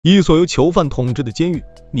一所由囚犯统治的监狱，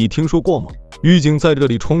你听说过吗？狱警在这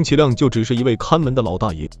里充其量就只是一位看门的老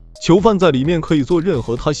大爷，囚犯在里面可以做任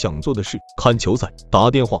何他想做的事，看球赛、打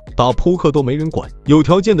电话、打扑克都没人管，有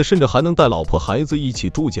条件的甚至还能带老婆孩子一起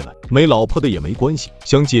住进来，没老婆的也没关系，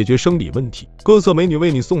想解决生理问题，各色美女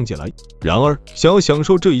为你送进来。然而，想要享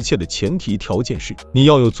受这一切的前提条件是，你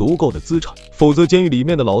要有足够的资产，否则监狱里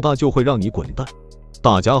面的老大就会让你滚蛋。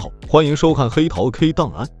大家好，欢迎收看黑桃 K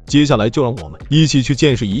档案，接下来就让我们一起去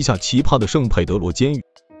见识一下奇葩的圣佩德罗监狱。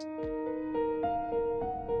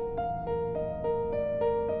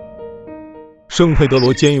圣佩德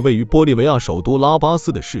罗监狱位于玻利维亚首都拉巴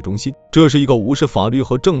斯的市中心，这是一个无视法律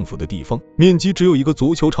和政府的地方，面积只有一个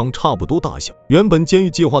足球场差不多大小。原本监狱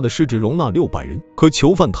计划的是只容纳600人，可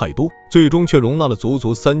囚犯太多，最终却容纳了足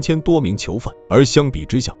足3000多名囚犯，而相比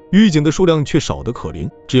之下，狱警的数量却少得可怜，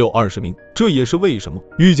只有20名。这也是为什么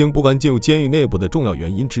狱警不敢进入监狱内部的重要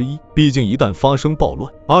原因之一，毕竟一旦发生暴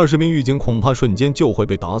乱，20名狱警恐怕瞬间就会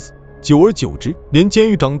被打死。久而久之，连监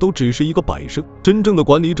狱长都只是一个摆设，真正的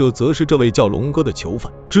管理者则是这位叫龙哥的囚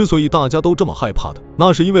犯。之所以大家都这么害怕的，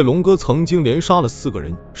那是因为龙哥曾经连杀了4个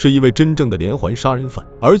人，是一位真正的连环杀人犯，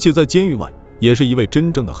而且在监狱外也是一位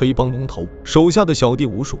真正的黑帮龙头，手下的小弟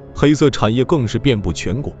无数，黑色产业更是遍布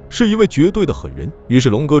全国，是一位绝对的狠人。于是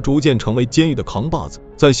龙哥逐渐成为监狱的扛把子，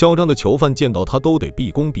在嚣张的囚犯见到他都得毕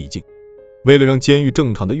恭毕敬。为了让监狱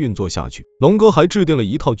正常的运作下去，龙哥还制定了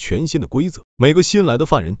一套全新的规则，每个新来的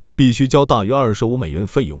犯人必须交大约25美元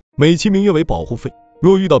费用，美其名曰为保护费。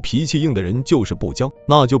若遇到脾气硬的人，就是不交，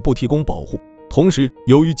那就不提供保护。同时，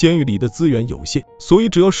由于监狱里的资源有限，所以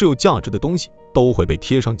只要是有价值的东西都会被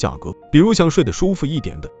贴上价格，比如想睡得舒服一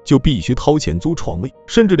点的，就必须掏钱租床位，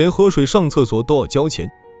甚至连喝水上厕所都要交钱。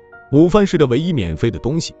午饭是这唯一免费的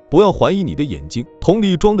东西，不要怀疑你的眼睛，桶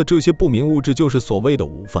里装的这些不明物质就是所谓的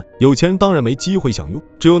午饭。有钱人当然没机会享用，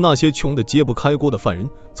只有那些穷的揭不开锅的犯人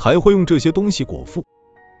才会用这些东西果腹。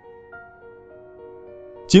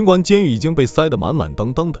尽管监狱已经被塞得满满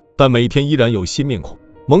当当的，但每天依然有新面孔。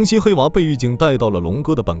蒙西黑娃被狱警带到了龙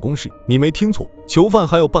哥的办公室，你没听错，囚犯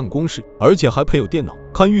还有办公室，而且还配有电脑。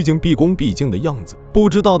看狱警毕恭毕敬的样子，不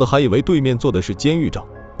知道的还以为对面坐的是监狱长。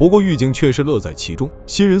不过狱警却是乐在其中，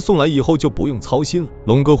新人送来以后就不用操心了，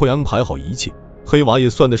龙哥会安排好一切。黑娃也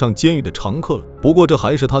算得上监狱的常客了，不过这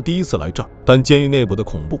还是他第一次来这儿，但监狱内部的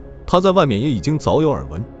恐怖，他在外面也已经早有耳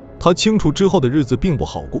闻。他清楚之后的日子并不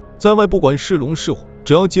好过，在外不管是龙是虎，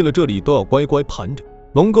只要进了这里都要乖乖盘着。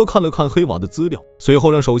龙哥看了看黑娃的资料，随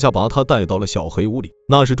后让手下把他带到了小黑屋里，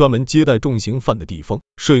那是专门接待重刑犯的地方。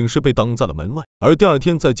摄影师被挡在了门外，而第二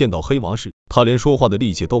天再见到黑娃时，他连说话的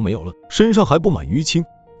力气都没有了，身上还布满淤青。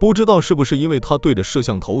不知道是不是因为他对着摄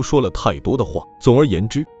像头说了太多的话，总而言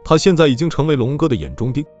之，他现在已经成为龙哥的眼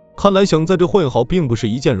中钉。看来想在这混好并不是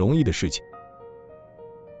一件容易的事情。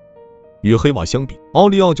与黑娃相比，奥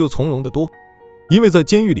利奥就从容得多。因为在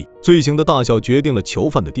监狱里，罪行的大小决定了囚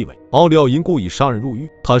犯的地位。奥利奥因故意杀人入狱，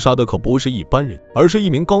他杀的可不是一般人，而是一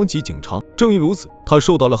名高级警察。正因如此，他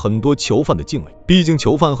受到了很多囚犯的敬畏。毕竟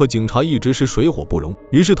囚犯和警察一直是水火不容，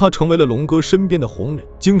于是他成为了龙哥身边的红人，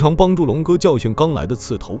经常帮助龙哥教训刚来的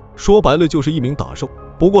刺头。说白了就是一名打手。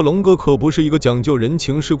不过龙哥可不是一个讲究人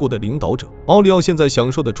情世故的领导者，奥利奥现在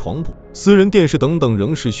享受的床铺、私人电视等等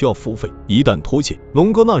仍是需要付费，一旦拖欠，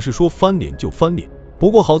龙哥那是说翻脸就翻脸。不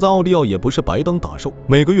过好在奥利奥也不是白当打手，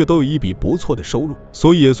每个月都有一笔不错的收入，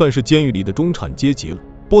所以也算是监狱里的中产阶级了。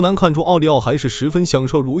不难看出奥利奥还是十分享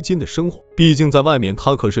受如今的生活，毕竟在外面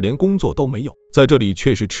他可是连工作都没有，在这里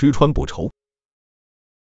却是吃穿不愁。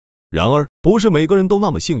然而不是每个人都那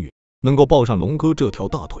么幸运，能够抱上龙哥这条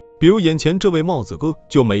大腿。比如眼前这位帽子哥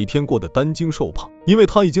就每天过得担惊受怕，因为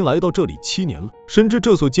他已经来到这里7年了，深知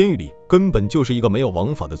这所监狱里根本就是一个没有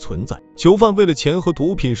王法的存在，囚犯为了钱和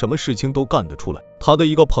毒品什么事情都干得出来。他的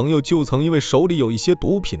一个朋友就曾因为手里有一些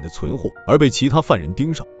毒品的存货而被其他犯人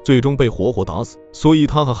盯上，最终被活活打死，所以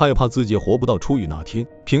他很害怕自己活不到出狱那天，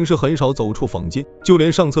平时很少走出房间，就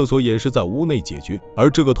连上厕所也是在屋内解决，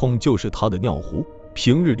而这个痛就是他的尿壶。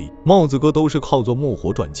平日里帽子哥都是靠做木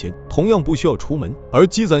活赚钱，同样不需要出门，而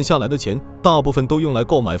积攒下来的钱大部分都用来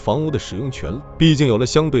购买房屋的使用权了。毕竟有了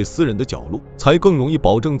相对私人的角落，才更容易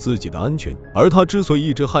保证自己的安全。而他之所以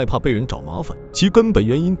一直害怕被人找麻烦，其根本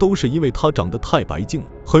原因都是因为他长得太白净了，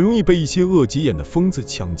很容易被一些恶急眼的疯子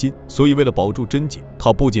强奸。所以为了保住贞洁，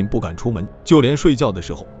他不仅不敢出门，就连睡觉的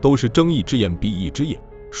时候都是睁一只眼闭一只眼。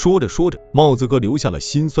说着说着，帽子哥流下了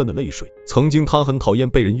心酸的泪水。曾经他很讨厌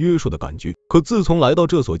被人约束的感觉，可自从来到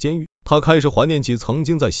这所监狱，他开始怀念起曾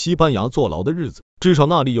经在西班牙坐牢的日子，至少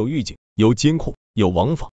那里有狱警，有监控，有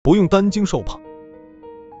王法，不用担惊受怕。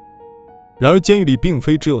然而监狱里并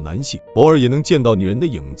非只有男性，偶尔也能见到女人的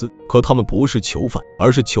影子，可他们不是囚犯，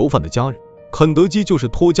而是囚犯的家人。肯德基就是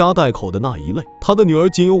拖家带口的那一类，他的女儿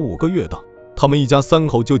仅有5个月大。他们一家3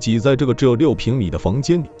口就挤在这个只有6平米的房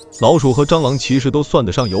间里，老鼠和蟑螂其实都算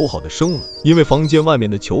得上友好的生物了，因为房间外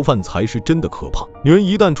面的囚犯才是真的可怕，女人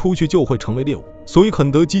一旦出去就会成为猎物，所以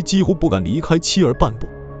肯德基几乎不敢离开妻儿半步。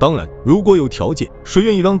当然，如果有条件，谁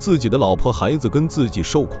愿意让自己的老婆孩子跟自己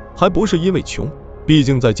受苦，还不是因为穷？毕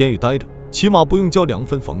竟在监狱待着，起码不用交2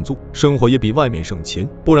份房租，生活也比外面省钱，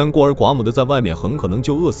不然孤儿寡母的在外面很可能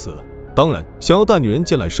就饿死了。当然，想要带女人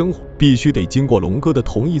进来生活，必须得经过龙哥的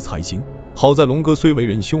同意才行。好在龙哥虽为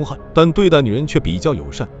人凶悍，但对待女人却比较友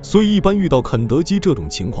善，所以一般遇到肯德基这种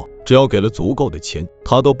情况，只要给了足够的钱，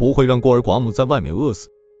他都不会让孤儿寡母在外面饿死。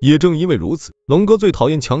也正因为如此，龙哥最讨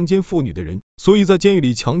厌强奸妇女的人，所以在监狱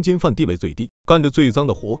里强奸犯地位最低，干着最脏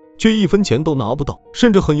的活，却1分钱都拿不到，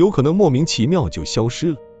甚至很有可能莫名其妙就消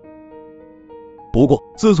失了。不过，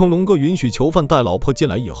自从龙哥允许囚犯带老婆进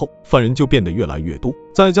来以后，犯人就变得越来越多，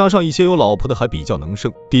再加上一些有老婆的还比较能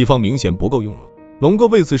生，地方明显不够用了。龙哥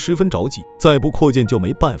为此十分着急，再不扩建就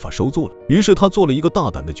没办法收租了。于是他做了一个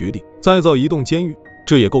大胆的决定，再造一栋监狱。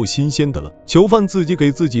这也够新鲜的了，囚犯自己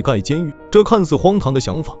给自己盖监狱，这看似荒唐的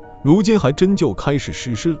想法，如今还真就开始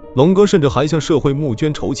实施了。龙哥甚至还向社会募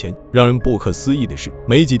捐筹钱，让人不可思议的是，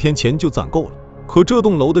没几天钱就攒够了。可这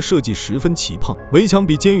栋楼的设计十分奇葩，围墙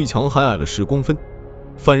比监狱墙还矮了10公分，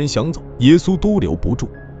犯人想走，耶稣都留不住。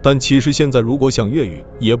但其实现在如果想越狱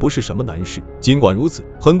也不是什么难事。尽管如此，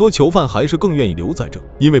很多囚犯还是更愿意留在这，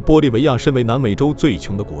因为玻利维亚身为南美洲最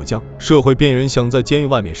穷的国家，社会边缘人想在监狱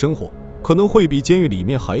外面生活，可能会比监狱里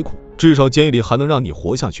面还苦，至少监狱里还能让你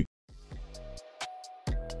活下去。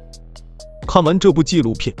看完这部纪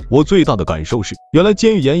录片，我最大的感受是，原来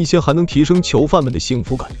监狱严一些还能提升囚犯们的幸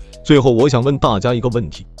福感。最后我想问大家一个问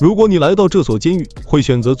题，如果你来到这所监狱，会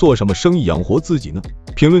选择做什么生意养活自己呢？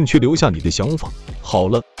评论区留下你的想法。好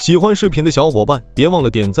了，喜欢视频的小伙伴别忘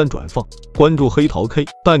了点赞转发，关注黑桃 K，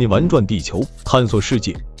 带你玩转地球，探索世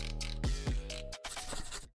界。